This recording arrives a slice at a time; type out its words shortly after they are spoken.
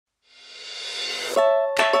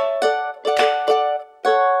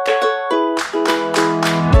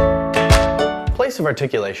Place of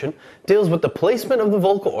articulation deals with the placement of the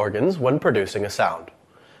vocal organs when producing a sound.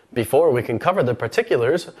 Before we can cover the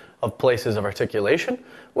particulars of places of articulation,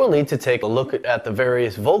 we'll need to take a look at the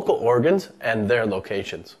various vocal organs and their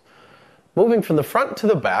locations. Moving from the front to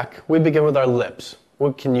the back, we begin with our lips.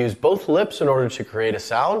 We can use both lips in order to create a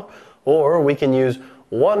sound, or we can use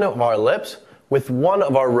one of our lips with one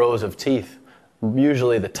of our rows of teeth,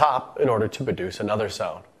 usually the top, in order to produce another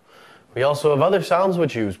sound. We also have other sounds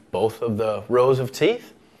which use both of the rows of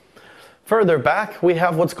teeth. Further back, we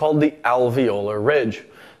have what's called the alveolar ridge.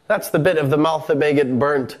 That's the bit of the mouth that may get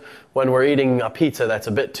burnt when we're eating a pizza that's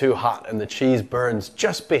a bit too hot and the cheese burns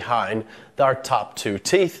just behind our top two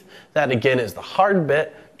teeth. That again is the hard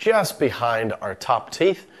bit just behind our top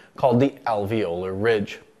teeth called the alveolar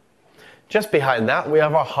ridge. Just behind that we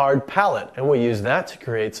have our hard palate, and we use that to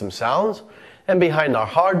create some sounds. And behind our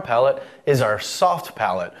hard palate is our soft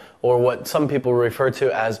palate, or what some people refer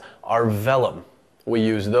to as our velum. We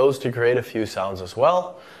use those to create a few sounds as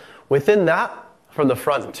well. Within that, from the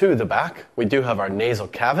front to the back, we do have our nasal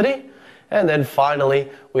cavity, and then finally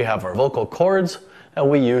we have our vocal cords, and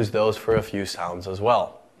we use those for a few sounds as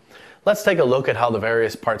well. Let's take a look at how the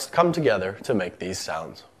various parts come together to make these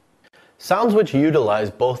sounds. Sounds which utilize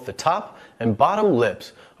both the top and bottom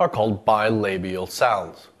lips are called bilabial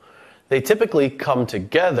sounds. They typically come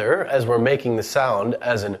together as we're making the sound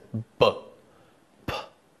as in b, p,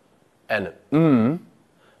 and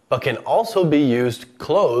but can also be used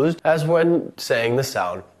closed as when saying the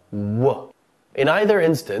sound w. In either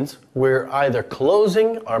instance, we're either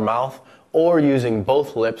closing our mouth or using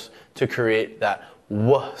both lips to create that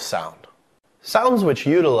w sound. Sounds which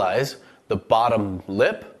utilize the bottom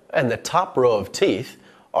lip and the top row of teeth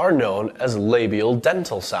are known as labial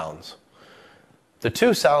dental sounds. The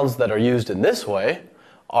two sounds that are used in this way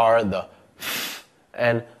are the f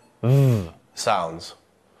and v sounds.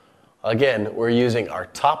 Again, we're using our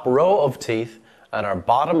top row of teeth and our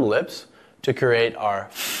bottom lips to create our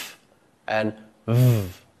f and v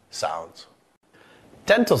sounds.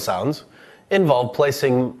 Dental sounds involve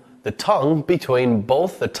placing the tongue between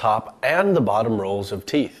both the top and the bottom rows of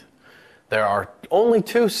teeth. There are only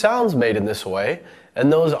two sounds made in this way,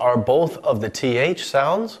 and those are both of the th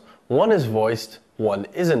sounds. One is voiced, one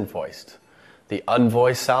isn't voiced. The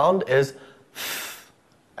unvoiced sound is th,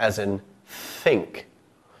 as in think.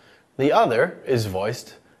 The other is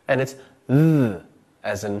voiced, and it's th,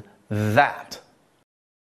 as in that.